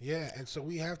 Yeah. And so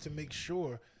we have to make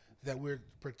sure that we're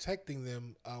protecting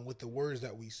them with the words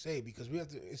that we say, because we have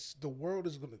to. The world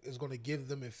is going to give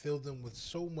them and fill them with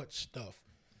so much stuff.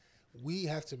 We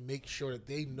have to make sure that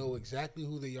they know exactly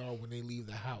who they are when they leave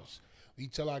the house. We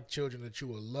tell our children that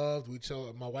you are loved.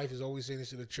 My wife is always saying this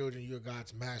to the children: you're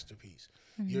God's masterpiece.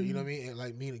 Mm-hmm. You know what I mean? And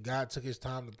like meaning God took his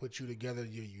time to put you together.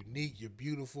 You're unique. You're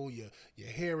beautiful. Your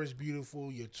hair is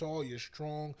beautiful. You're tall. You're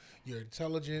strong. You're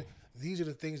intelligent. These are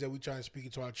the things that we try and speak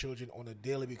to our children on a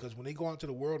daily, because when they go out into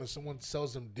the world and someone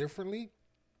tells them differently,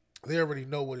 they already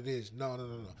know what it is. No.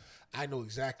 I know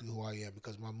exactly who I am,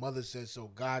 because my mother said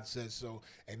so, God said so,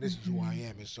 and this is who I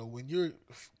am. And so when you're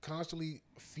constantly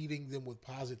feeding them with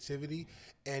positivity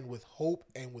and with hope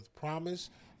and with promise,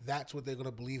 that's what they're going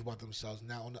to believe about themselves.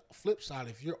 Now, on the flip side,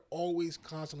 if you're always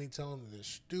constantly telling them they're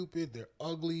stupid, they're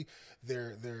ugly,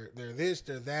 they're this,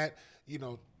 they're that, you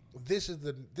know, this is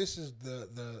the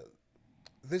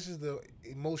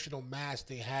emotional mask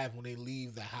they have when they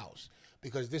leave the house,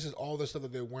 because this is all the stuff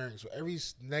that they're wearing. So every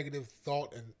negative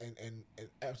thought and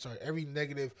every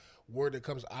negative word that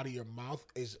comes out of your mouth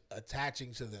is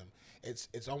attaching to them.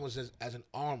 It's almost as an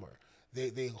armor.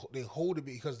 They hold it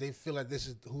because they feel like this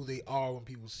is who they are. When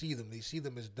people see them, they see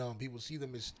them as dumb. People see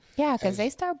them as because they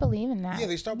start believing that. Yeah,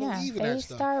 they start believing that stuff.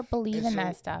 They start believing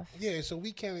that stuff. Yeah, so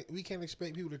we can't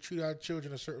expect people to treat our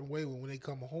children a certain way when they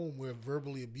come home we're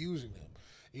verbally abusing them.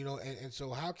 You know, and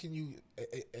so how can you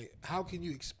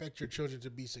expect your children to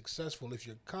be successful if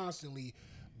you're constantly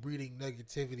breeding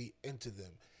negativity into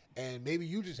them? And maybe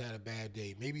you just had a bad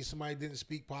day. Maybe somebody didn't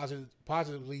speak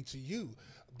positively to you.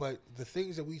 But the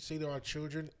things that we say to our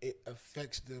children, it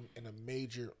affects them in a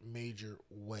major, major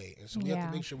way. And so we have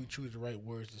to make sure we choose the right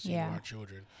words to say to our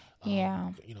children,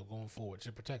 you know, going forward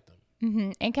to protect them.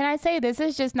 Mm-hmm. And can I say, this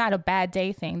is just not a bad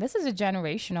day thing. This is a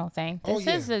generational thing. This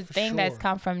is a thing that's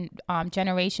come from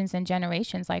generations and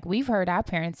generations. Like, we've heard our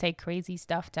parents say crazy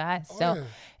stuff to us.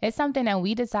 It's something that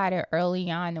we decided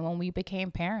early on when we became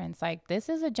parents. Like, this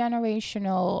is a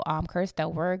generational curse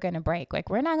that we're going to break. Like,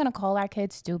 we're not going to call our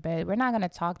kids stupid. We're not going to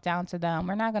talk down to them.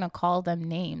 We're not going to call them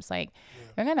names. Like,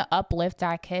 we're going to uplift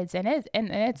our kids. And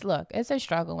it's a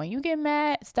struggle. When you get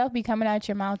mad, stuff be coming out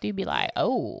your mouth. You be like,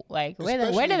 oh, like,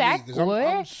 where did that because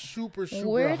I'm super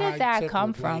where did that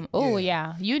come from? Oh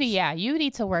yeah, you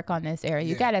need to work on this area.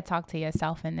 You got to talk to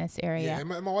yourself in this area. Yeah, and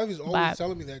my wife is always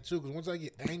telling me that too. Because once I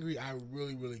get angry, I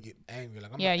really, really get angry.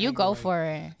 Like you go for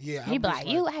it. Yeah, he be like,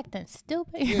 you acting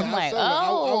stupid. Yeah, I'm like,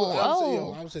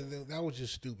 I would say that was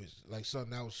just stupid. Like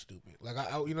something that was stupid. Like you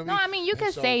know what I mean? No, I mean you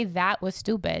could say that was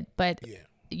stupid, but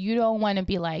you don't want to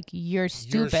be like you're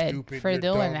stupid for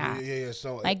doing that. Yeah.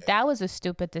 So like that was a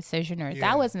stupid decision, or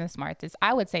that wasn't a smart decision.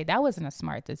 I would say that wasn't a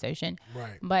smart decision.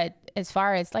 Right. But as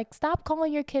far as like, stop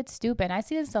calling your kids stupid. I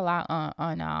see this a lot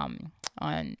on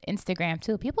Instagram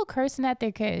too. People cursing at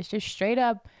their kids, just straight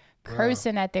up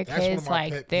cursing at their kids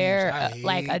like they're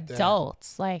like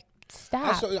adults. Like,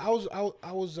 stop. I was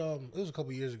it was a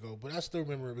couple years ago, but I still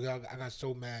remember it because I got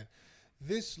so mad.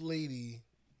 This lady,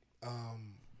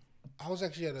 I was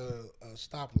actually at a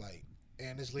stoplight,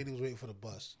 and this lady was waiting for the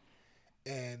bus,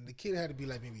 and the kid had to be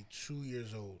like maybe 2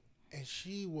 years old, and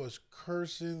she was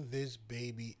cursing this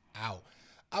baby out.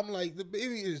 I'm like, the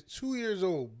baby is 2 years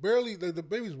old, barely. The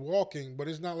baby's walking, but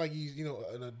it's not like he's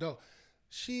an adult.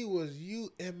 She was, you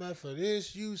MF for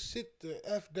this, you sit the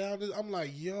F down. I'm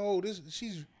like, yo,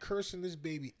 she's cursing this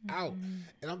baby out,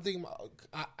 and I'm thinking,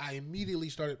 I immediately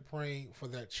started praying for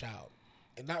that child.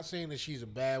 And not saying that she's a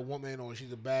bad woman or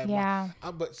she's a bad mom,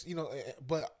 but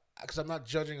because I'm not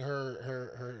judging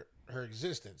her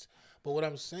existence. But what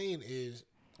I'm saying is,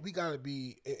 we gotta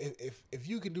be, if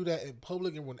you can do that in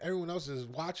public and when everyone else is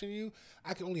watching you,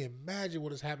 I can only imagine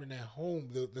what is happening at home,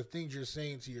 the things you're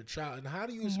saying to your child. And how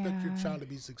do you expect your child to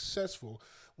be successful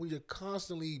when you're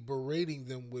constantly berating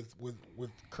them with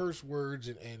curse words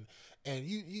and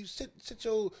you sit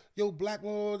your black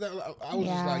boy. I was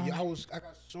just like, I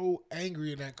got so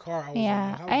angry in that car. I was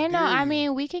like, I know. I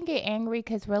mean, we can get angry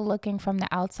because we're looking from the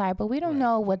outside, but we don't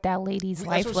know what that lady's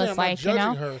life was like. You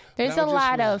know, there's a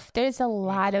lot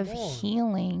of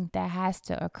healing that has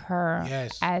to occur.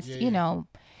 You know.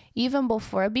 Even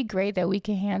before, it'd be great that we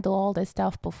can handle all this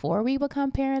stuff before we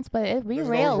become parents, but we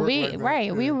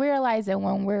realize that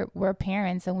when we're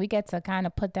parents and we get to kind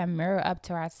of put that mirror up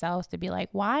to ourselves to be like,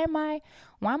 why am I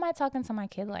talking to my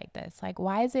kid like this? Like,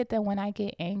 why is it that when I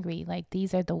get angry, like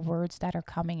these are the words that are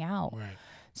coming out? Right.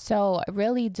 So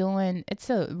really it's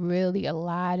a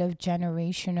lot of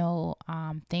generational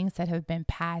things that have been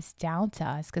passed down to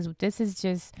us, because this is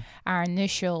just our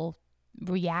initial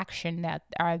reaction,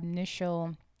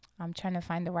 I'm trying to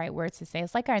find the right words to say.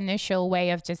 It's like our initial way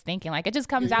of just thinking. Like, it just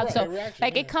comes out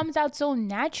it comes out so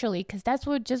naturally, because that's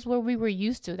what we were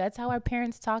used to. That's how our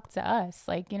parents talk to us.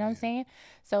 Like, you know what I'm saying?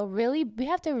 So really, we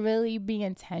have to really be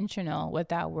intentional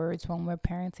with our words when we're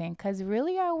parenting, because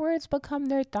really our words become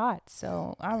their thoughts.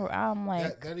 So I'm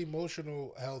like, that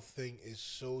emotional health thing is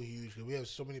so huge, because we have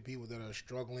so many people that are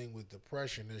struggling with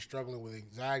depression. They're struggling with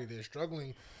anxiety. They're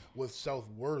struggling with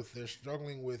self-worth. They're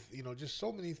struggling with, just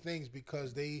so many things,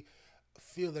 because they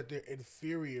feel that they're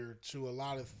inferior to a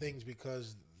lot of things,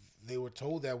 because they were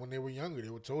told that when they were younger.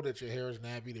 They were told that your hair is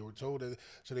nappy. They were told that,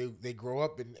 so they grow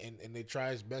up and they try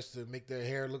as best to make their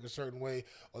hair look a certain way.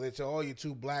 Or they say, oh, you're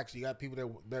too black. So you got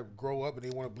people that grow up and they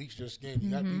want to bleach their skin.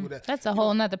 You got people that... That's a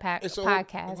whole nother podcast. It's a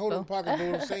whole other podcast. But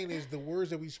what I'm saying is, the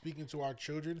words that we speak into our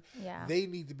children, they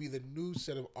need to be the new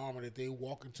set of armor that they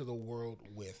walk into the world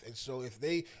with. And so if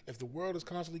the world is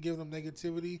constantly giving them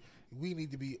negativity, we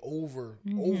need to be over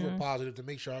positive to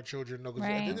make sure our children know. Because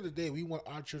at the end of the day, we want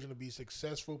our children to be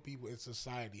successful people in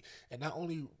society, and not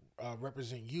only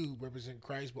represent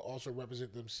Christ, but also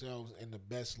represent themselves in the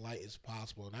best light as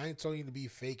possible. And I ain't telling you to be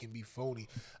fake and be phony.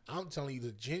 I'm telling you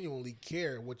to genuinely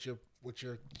care what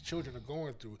your children are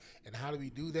going through. And how do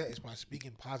we do that? Is by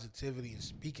speaking positivity and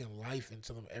speaking life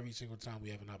into them every single time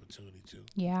we have an opportunity to.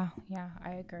 Yeah,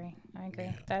 I agree.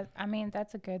 Yeah.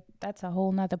 That's a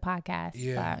whole nother podcast.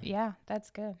 Yeah, that's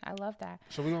good. I love that.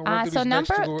 So we're gonna run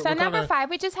through number 5,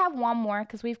 we just have one more,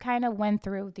 because we've kind of went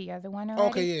through the other one already.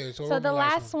 Okay, yeah. So the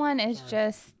last one is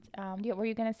just were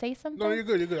you going to say something? No, you're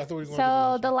good. I thought we were going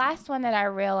to the last one that I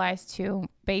realized too,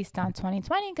 based on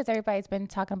 2020, because everybody's been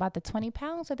talking about the 20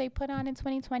 pounds that they put on in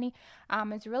 2020,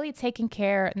 is really taking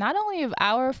care not only of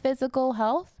our physical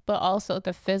health, but also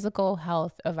the physical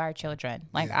health of our children.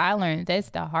 Like, I learned this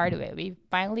the hard way. We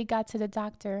finally got to the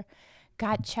doctor,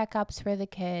 got checkups for the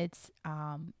kids.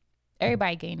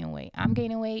 Everybody gaining weight. I'm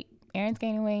gaining weight. Aaron's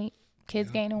gaining weight.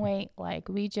 Kids gaining weight. Like,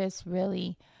 we just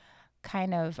really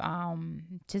kind of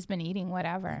just been eating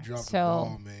whatever.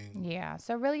 So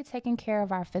really taking care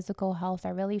of our physical health. I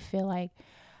really feel like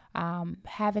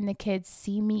having the kids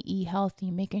see me eat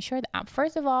healthy, making sure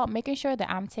that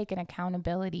I'm taking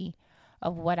accountability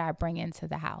of what I bring into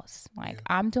the house. Like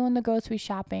I'm doing the grocery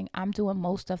shopping, I'm doing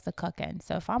most of the cooking.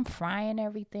 So if I'm frying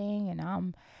everything and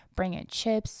I'm bringing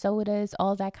chips, sodas,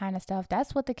 all that kind of stuff,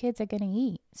 that's what the kids are going to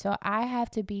eat. So I have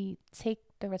to take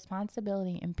the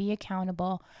responsibility and be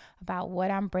accountable about what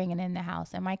I'm bringing in the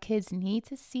house. And my kids need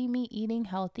to see me eating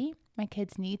healthy. My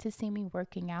kids need to see me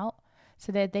working out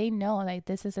so that they know like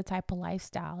this is the type of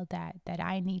lifestyle that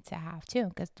I need to have too.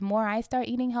 Because the more I start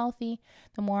eating healthy,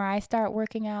 the more I start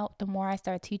working out, the more I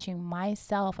start teaching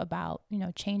myself about,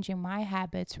 changing my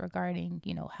habits regarding,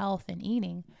 health and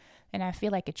eating. And I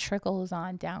feel like it trickles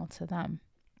on down to them.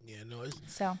 Yeah, no,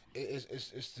 it's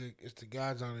the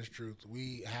God's honest truth.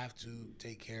 We have to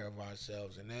take care of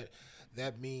ourselves, and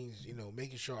that means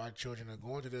making sure our children are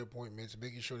going to their appointments,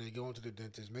 making sure they're going to the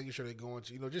dentist, making sure they're going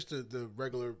to just the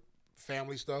regular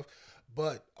family stuff,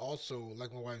 but also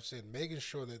like my wife said, making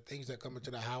sure that things that come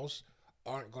into the house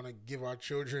aren't going to give our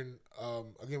children.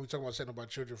 Again, we talk about setting up our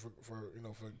children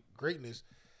for greatness.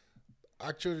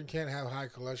 Our children can't have high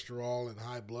cholesterol and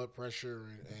high blood pressure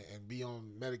and be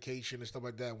on medication and stuff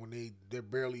like that when they're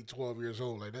barely 12 years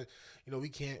old. Like that, we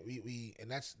can't,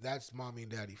 and that's mommy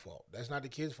and daddy fault. That's not the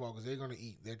kids' fault because they're going to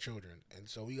eat their children. And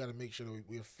so we got to make sure that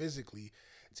we're physically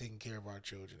taking care of our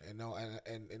children.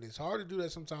 And it's hard to do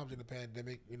that sometimes in the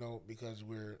pandemic, because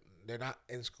they're not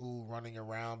in school running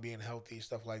around being healthy,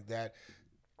 stuff like that.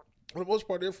 For the most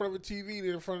part, they're in front of a TV,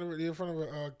 they're in front of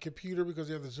a computer because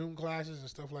they have the Zoom classes and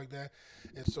stuff like that.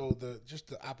 And so the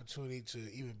opportunity to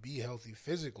even be healthy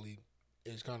physically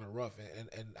is kind of rough.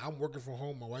 And I'm working from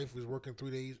home. My wife was working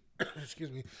 3 days,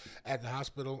 at the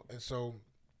hospital. And so,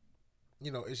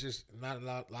 it's just not a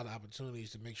lot of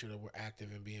opportunities to make sure that we're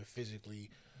active and being physically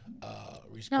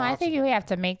responsible. No, I think we have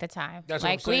to make the time. That's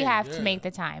like we have to make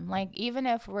the time. Like even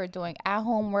if we're doing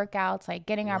at-home workouts, like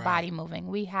getting our body moving,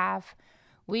 we've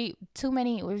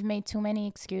made too many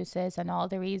excuses and all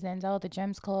the reasons. Oh, the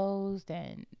gym's closed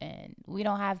and we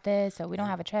don't have this, or we don't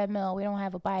have a treadmill, we don't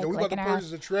have a bike. Yeah, we about to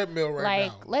purchase a treadmill right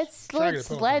now. Let's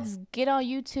get on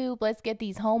YouTube. Let's get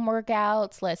these home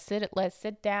workouts. Let's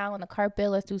sit down on the carpet.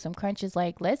 Let's do some crunches.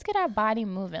 Like let's get our body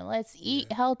moving. Let's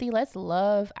eat healthy. Let's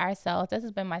love ourselves. This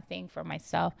has been my thing for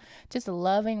myself. Just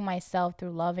loving myself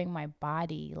through loving my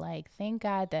body. Like thank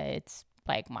God that it's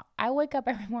like I wake up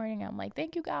every morning, I'm like,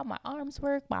 thank you God, my arms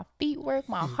work, my feet work,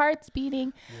 my heart's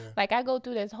beating. Like I go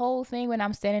through this whole thing when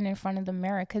I'm standing in front of the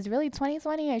mirror, because really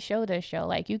 2020 has showed us,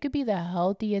 like you could be the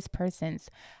healthiest persons.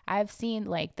 I've seen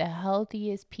like the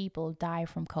healthiest people die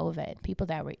from COVID, people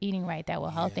that were eating right, that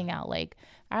were helping out. Like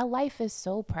our life is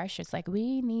so precious. Like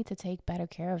we need to take better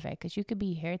care of it, because you could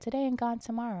be here today and gone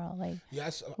tomorrow. Like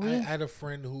yes, I had a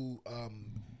friend who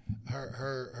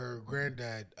her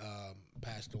granddad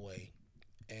passed away.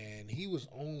 And he was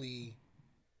only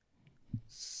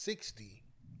 60,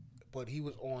 but he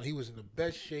was in the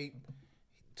best shape.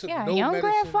 Took no young medicine.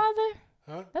 Grandfather?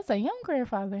 Huh? That's a young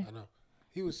grandfather. I know.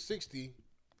 He was 60.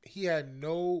 He had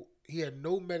no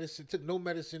medicine, took no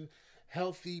medicine,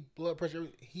 healthy blood pressure.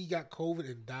 He got COVID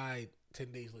and died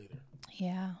 10 days later.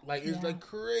 Yeah. Like it's like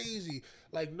crazy.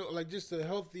 Like no, like just the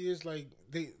healthiest. Like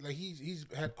he's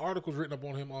had articles written up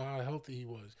on him on how healthy he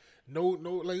was. No,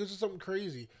 like it's just something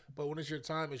crazy. But when it's your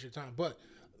time, it's your time. But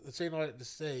saying all that to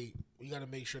say, we got to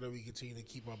make sure that we continue to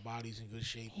keep our bodies in good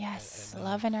shape. Yes,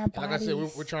 loving our bodies. Like I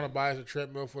said, we're trying to buy us a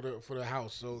treadmill for the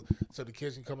house, so the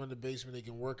kids can come in the basement, they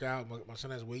can work out. My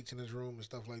son has weights in his room and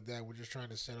stuff like that. We're just trying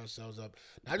to set ourselves up,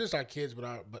 not just our kids,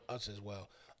 but us as well.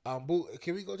 Boo,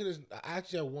 can we go to this? I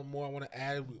actually have one more I want to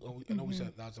add. I know we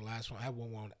said that was the last one. I have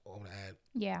one more I want to add.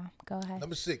 Yeah, go ahead.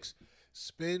 Number 6,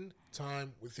 spend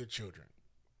time with your children.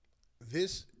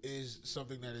 This is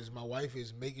something that my wife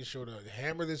is making sure to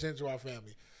hammer this into our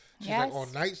family. She's like,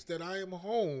 on nights that I am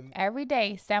home. Every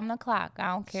day, 7 o'clock. I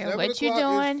don't care what you're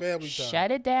doing.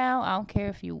 Shut it down. I don't care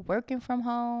if you're working from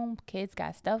home. Kids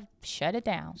got stuff. Shut it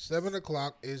down. 7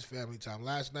 o'clock is family time.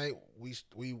 Last night,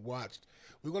 we watched.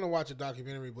 We're going to watch a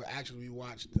documentary, but actually we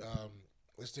watched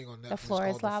this thing on Netflix The Floor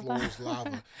is Lava. The Floor is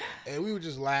Lava. And we were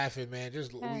just laughing, man.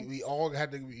 We all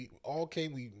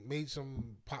came. We made some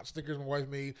pot stickers my wife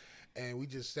made. And we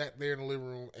just sat there in the living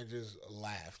room and just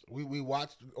laughed. We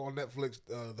watched on Netflix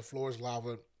The Floor is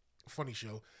Lava, funny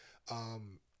show,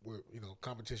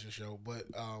 competition show. But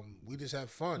we just have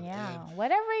fun. Yeah, and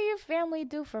whatever your family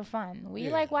do for fun. We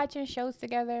like watching shows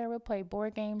together. We play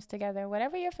board games together.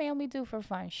 Whatever your family do for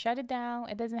fun, shut it down.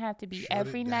 It doesn't have to be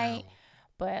every night.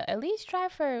 But at least try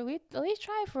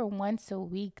for once a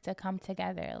week to come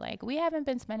together. Like we haven't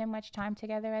been spending much time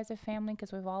together as a family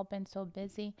because we've all been so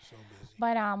busy.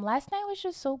 But last night was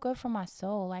just so good for my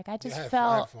soul. Like I just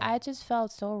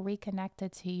felt so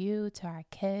reconnected to you, to our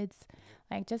kids.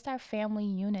 Like just our family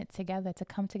unit together, to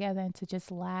come together and to just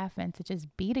laugh and to just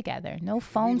be together. No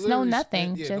phones, no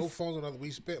nothing. No phones, no nothing.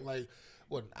 We spent like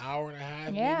what, an hour and a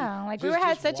half? Yeah, like we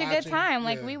had such a good time.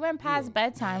 Like we went past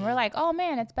bedtime. We're like, oh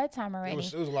man, it's bedtime already.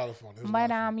 It was a lot of fun.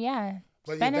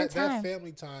 But that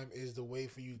family time is the way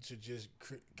for you to just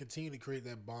continue to create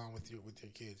that bond with your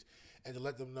kids, and to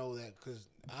let them know that, because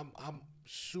I'm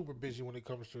super busy when it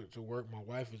comes to work. My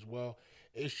wife as well.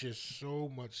 It's just so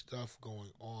much stuff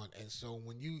going on, and so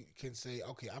when you can say,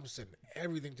 okay, I'm setting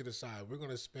everything to the side. We're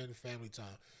gonna spend family time.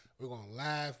 We're gonna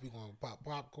laugh. We're gonna pop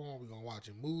popcorn. We're gonna watch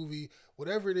a movie.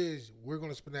 Whatever it is, we're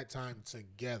gonna spend that time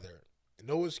together.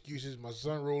 No excuses. My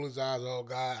son rolled his eyes. Oh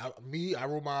God, I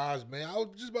roll my eyes, man. I was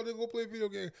just about to go play a video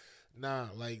game. Nah,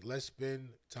 like let's spend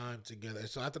time together.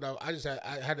 So I thought I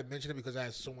had to mention it because I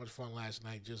had so much fun last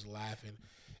night, just laughing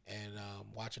and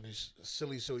watching this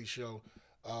silly show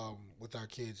with our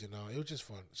kids, and it was just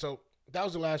fun. So that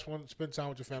was the last one. Spend time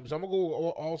with your family. So I'm gonna go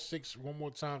all 6 one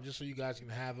more time, just so you guys can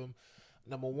have them.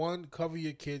 Number 1, cover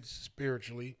your kids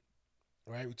spiritually.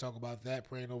 Right, we talk about that,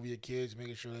 praying over your kids,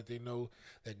 making sure that they know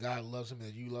that God loves them and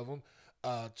that you love them.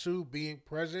 2, being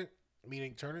present,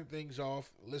 meaning turning things off,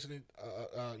 listening,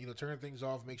 turning things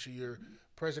off. Make sure you're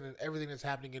present in everything that's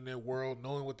happening in their world,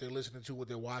 knowing what they're listening to, what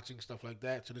they're watching, stuff like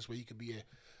that. So this way you can be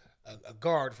a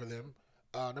guard for them.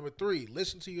 Number 3,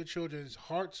 listen to your children's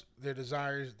hearts, their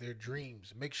desires, their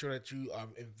dreams. Make sure that you are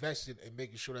invested in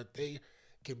making sure that they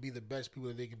can be the best people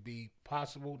that they can be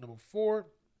possible. Number 4,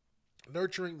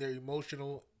 nurturing their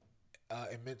emotional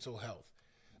and mental health.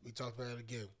 We talked about it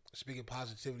again. Speaking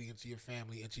positivity into your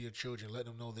family, into your children. Let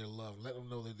them know they're loved. Let them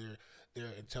know that they're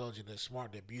intelligent, they're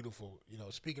smart, they're beautiful.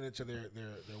 Speaking into their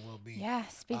well-being. Yeah,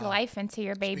 speak life into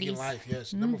your babies. Speaking life, yes.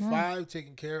 Mm-hmm. Number 5,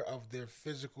 taking care of their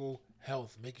physical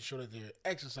health. Making sure that they're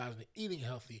exercising, eating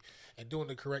healthy, and doing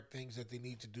the correct things that they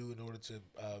need to do in order to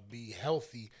be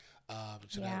healthy.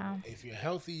 That if you're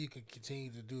healthy, you can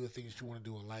continue to do the things you want to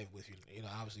do in life. With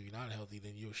obviously, if you're not healthy,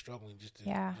 then you're struggling just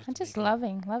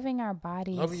loving our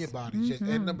bodies, loving your bodies. Mm-hmm.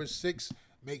 And number 6,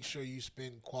 make sure you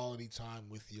spend quality time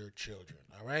with your children.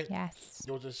 All right. Yes.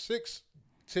 Those are 6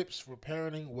 tips for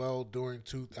parenting well during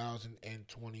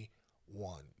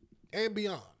 2021 and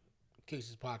beyond. In case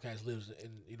this podcast lives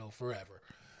in forever.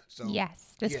 So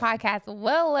yes, this podcast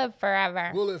will live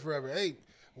forever. We'll live forever. Hey.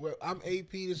 Well, I'm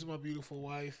AP. This is my beautiful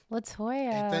wife,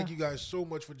 Latoya. And thank you guys so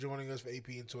much for joining us for AP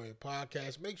and Toya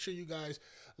podcast. Make sure you guys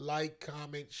like,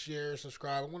 comment, share,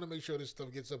 subscribe. I want to make sure this stuff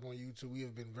gets up on YouTube. We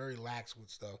have been very lax with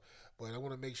stuff, but I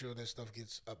want to make sure that stuff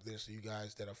gets up there so you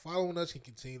guys that are following us can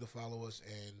continue to follow us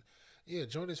and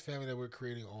join this family that we're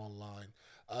creating online.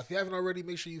 If you haven't already,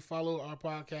 make sure you follow our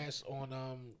podcast on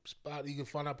Spot. You can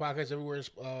find our podcast everywhere.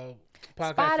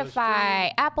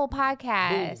 Spotify, Apple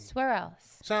Podcasts, where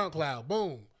else? SoundCloud,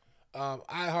 boom.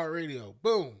 iHeartRadio,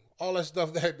 boom. All that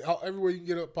stuff everywhere you can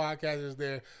get a podcast is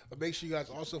there. But make sure you guys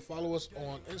also follow us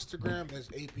on Instagram. That's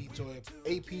AP Toya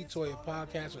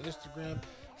Podcast on Instagram.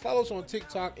 Follow us on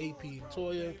TikTok, AP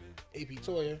Toya.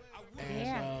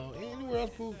 And anywhere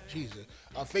else, boo? Jesus.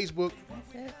 Facebook,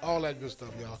 all that good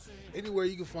stuff, y'all. Anywhere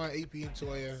you can find AP and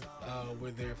Toya,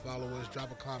 we're there. Follow us,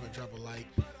 drop a comment, drop a like.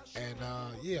 And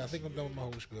I think I'm done with my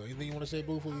whole spiel. Anything you want to say,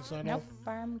 boo, before you sign off? Nope,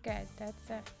 I'm good. That's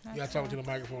it. You got to talk to the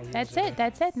microphone. That's it.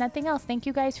 Nothing else. Thank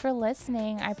you guys for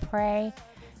listening. I pray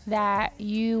that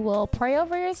you will pray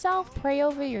over yourself, pray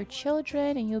over your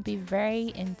children, and you'll be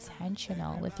very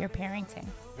intentional with your parenting.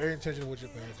 Very intentional with your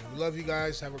parenting. We love you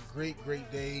guys. Have a great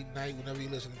day, night, whenever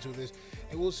you're listening to this.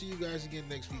 And we'll see you guys again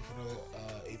next week for another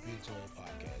AP and Toya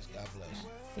podcast. God bless.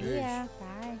 See ya.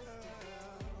 Bye.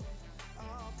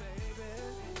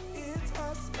 It's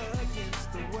us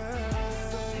against the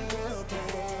world,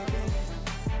 baby.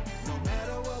 No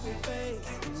matter what we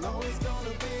face, it's always gonna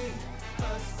be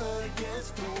us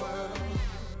against the world.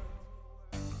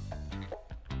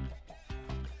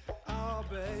 Oh,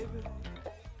 baby,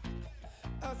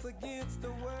 us against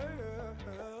the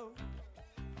world.